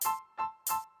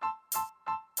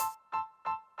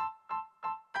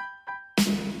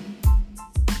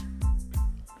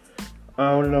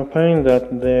I will find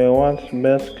that the world's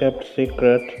best kept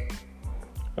secret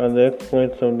are the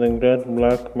exploits of the great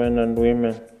black men and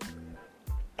women,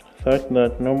 such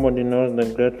that nobody knows the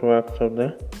great works of the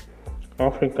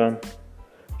African.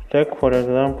 Take for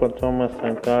example Thomas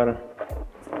Sankara.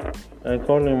 I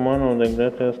call him one of the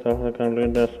greatest African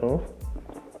leaders of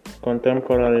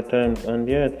contemporary times, and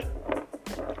yet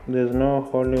there's no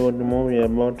Hollywood movie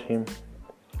about him.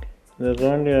 There's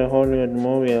only a Hollywood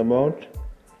movie about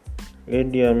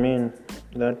Idi Amin,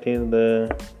 the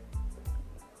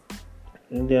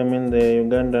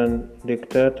Ugandan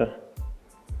dictator.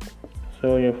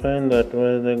 So you find that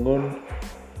where the good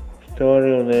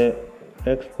story of the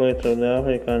exploits of the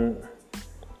African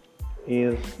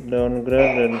is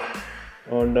downgraded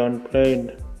or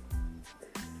downplayed,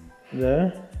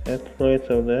 the exploits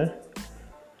of the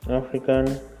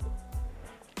African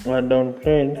are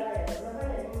downplayed,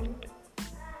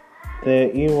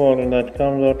 the evil that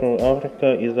comes out of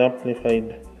Africa is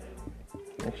amplified.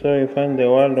 So you find the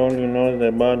world only knows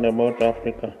the bad about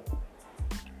Africa.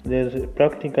 There's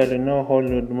practically no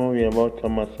Hollywood movie about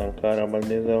Thomas Sankara, but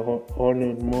there's a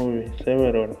Hollywood movie,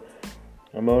 several,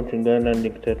 about Ugandan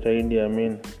dictator Idi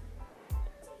Amin.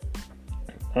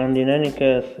 And in any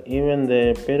case, even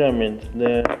the pyramids,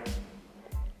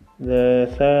 the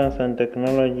science and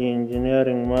technology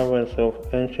engineering marvels of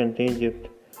ancient Egypt,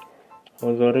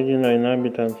 whose original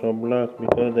inhabitants were black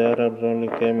because the Arabs only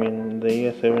came in the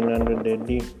year 700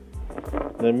 AD.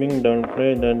 They're being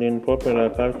downplayed, and in popular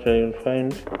culture you'll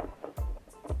find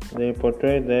they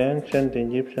portray the ancient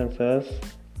Egyptians as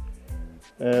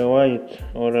white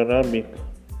or Arabic,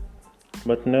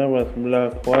 but never as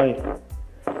black. Why?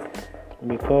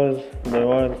 Because the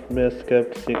world's best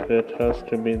kept secret has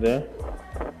to be the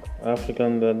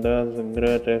African that does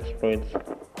great exploits.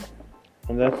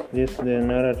 And that's the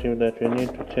narrative that we need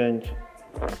to change.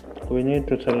 We need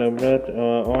to celebrate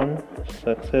our own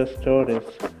success stories,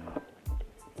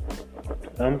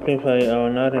 amplify our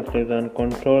narratives, and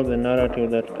control the narrative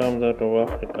that comes out of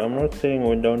Africa. I'm not saying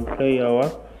we don't play our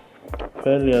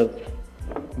failures,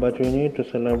 but we need to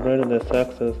celebrate the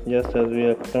success just as we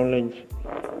acknowledge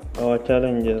our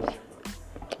challenges.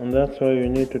 And that's why we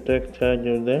need to take charge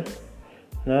of the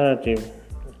narrative,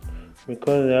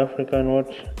 because the African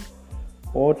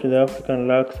what the African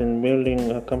lacks in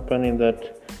building a company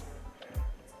that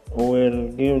will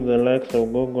give the likes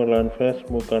of Google and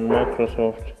Facebook and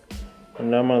Microsoft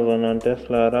and Amazon and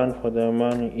Tesla a run for their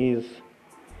money is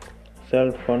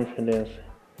self-confidence.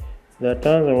 There are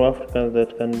tons of Africans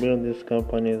that can build these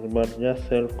companies, but just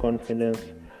self-confidence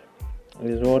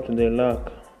is what they lack.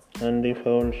 And if I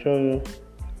will show you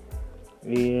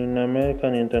in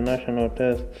American international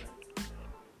tests,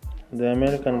 the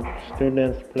American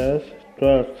students place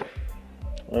 12th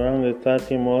among the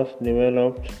 30 most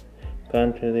developed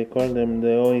countries. They call them the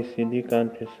OECD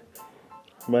countries.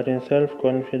 But in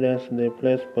self-confidence, they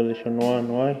place position 1.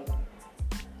 Why?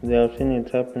 They have seen it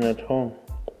happen at home.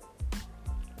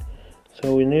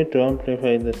 So we need to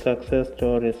amplify the success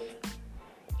stories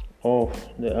of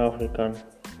the African.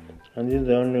 And this is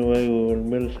the only way we will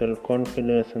build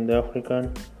self-confidence in the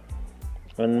African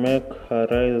and make her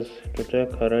rise to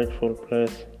take her rightful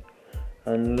place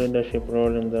and leadership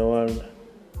role in the world,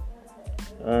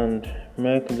 and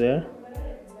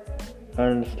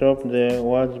stop the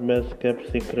world's best kept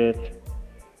secret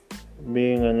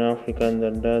being an African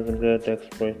that does great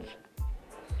exploits.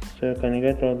 So you can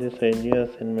get all these ideas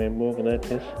in my book, that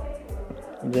is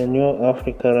The New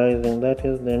Africa Rising. That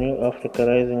is The New Africa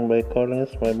Rising by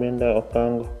Collins Mabinda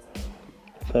Okango.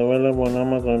 It's available on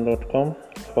Amazon.com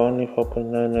for only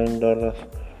 $4.99.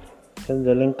 Here's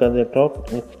the link at the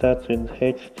top. It starts with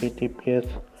HTTPS.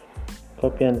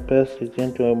 Copy and paste it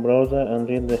into a browser and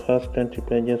read the first 20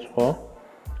 pages for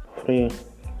free.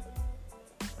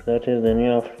 That is The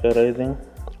New Africa Rising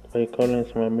by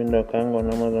Collins Mabinda Okango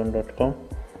on Amazon.com.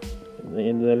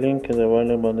 The link is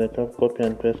available at the top. Copy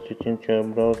and paste it into your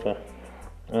browser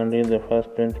and read the first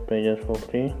 20 pages for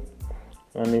free.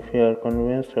 And if you are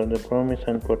convinced of the promise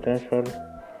and potential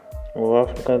of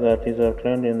Africa that is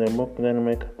outlined in the book, then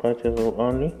make a purchase of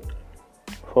only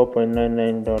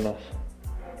 $4.99.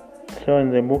 So in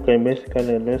the book, I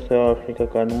basically address how Africa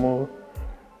can move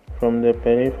from the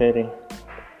periphery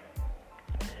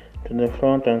to the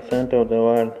front and center of the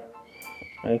world.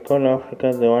 I call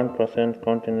Africa the 1%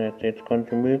 continent. It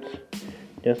contributes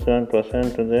just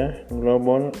 1% to the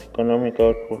global economic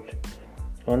output,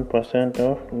 1%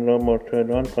 of global trade,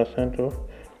 1% of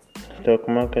stock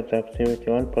market activity,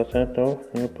 1%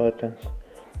 of new patents.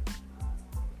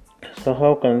 So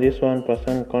how can this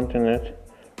 1% continent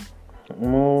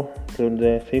move to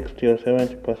the 60 or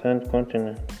 70%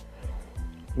 continent?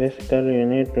 Basically, you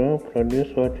need to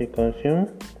produce what we consume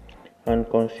and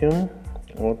consume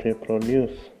what we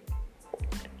produce.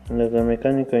 And as a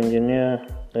mechanical engineer,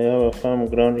 I have a firm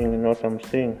grounding in what I'm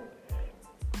saying.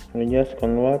 We just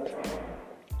convert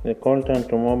the coltan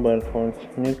to mobile phones,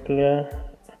 nuclear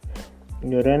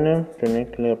uranium to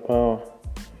nuclear power,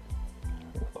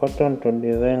 cotton to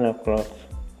designer clothes,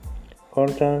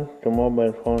 coltan to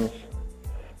mobile phones,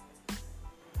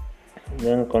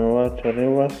 then convert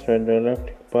rivers to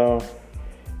hydroelectric power,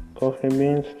 coffee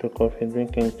beans to coffee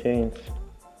drinking chains,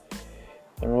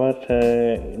 convert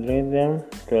lithium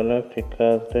to electric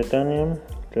cars, titanium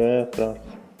to aircraft.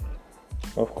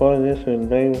 Of course, this will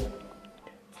drive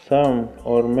some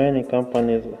or many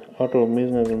companies out of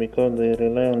business because they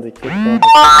rely on the cheap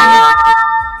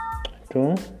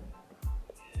to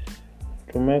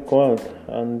make wealth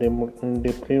and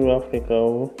deprive Africa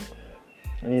of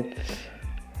its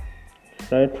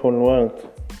rightful wealth.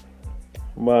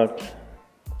 But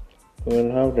we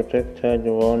will have to take charge of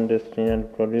our own destiny and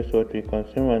produce what we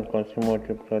consume and consume what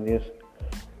we produce.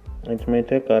 It may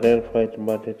take a real fight,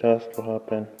 but it has to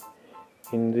happen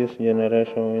in this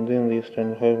generation, within these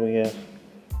 25 years.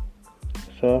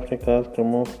 So Africa has to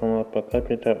move from a per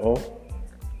capita of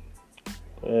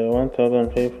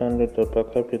 1,500 to a per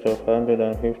capita of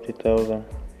 150,000.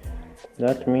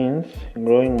 That means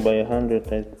growing by 100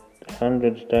 times,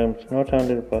 not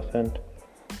 100%,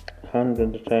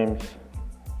 100 times.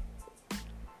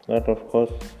 That of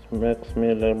course makes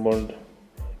me labeled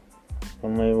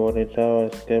an ivory tower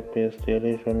escapist,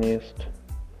 illusionist.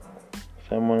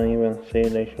 Someone even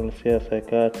said I should see a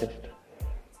psychiatrist,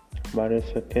 but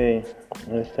it's okay.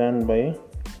 I stand by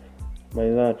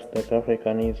that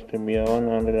Africa needs to be a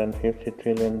 $150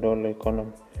 trillion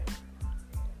economy.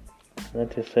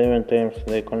 That is 7 times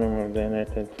the economy of the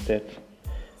United States.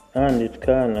 And it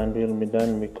can and will be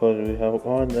done because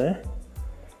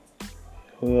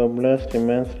we are blessed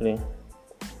immensely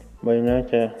by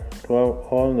nature to have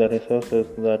all the resources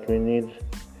that we need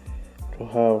to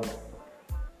have.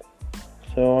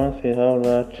 So once we have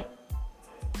that,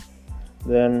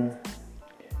 then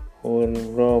we will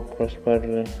grow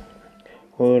prosperously.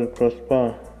 We will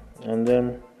prosper and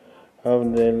then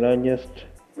have the largest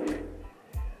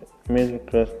middle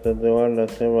class that the world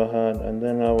has ever had, and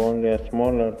then have only a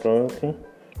smaller royalty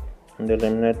and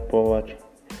eliminate poverty.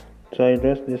 So I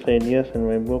address these ideas in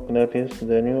my book, that is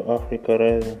The New Africa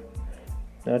Rising.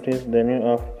 That is The New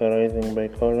Africa Rising by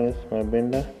Collins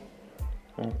Mabinda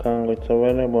Nkango. It's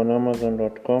available on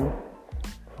Amazon.com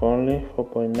for only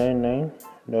 $4.99.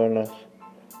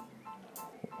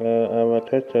 I've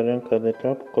attached a link at the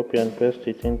top. Copy and paste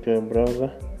it into your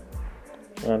browser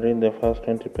and read the first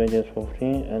 20 pages for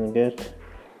free and get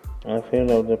a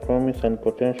feel of the promise and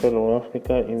potential of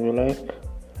Africa. If you like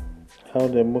how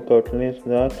the book outlines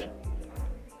that,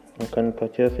 you can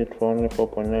purchase it for only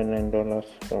 $4.99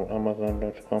 from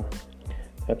Amazon.com.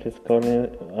 That is called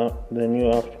The New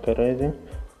Africa Rising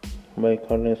by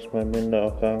Collins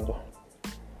Mabinda Nkango.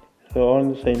 So all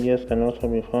these ideas can also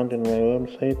be found in my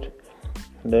website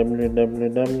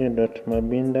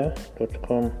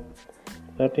www.mabinda.com.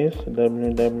 That is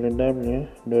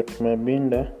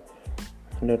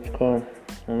www.mabinda.com.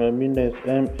 Mabinda is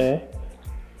M-A-B-I-N-D-A.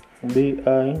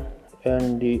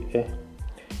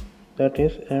 That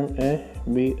is M-A-B-I-N-D-A.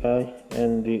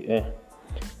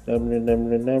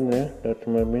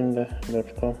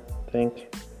 www.mabinda.com. Thank you.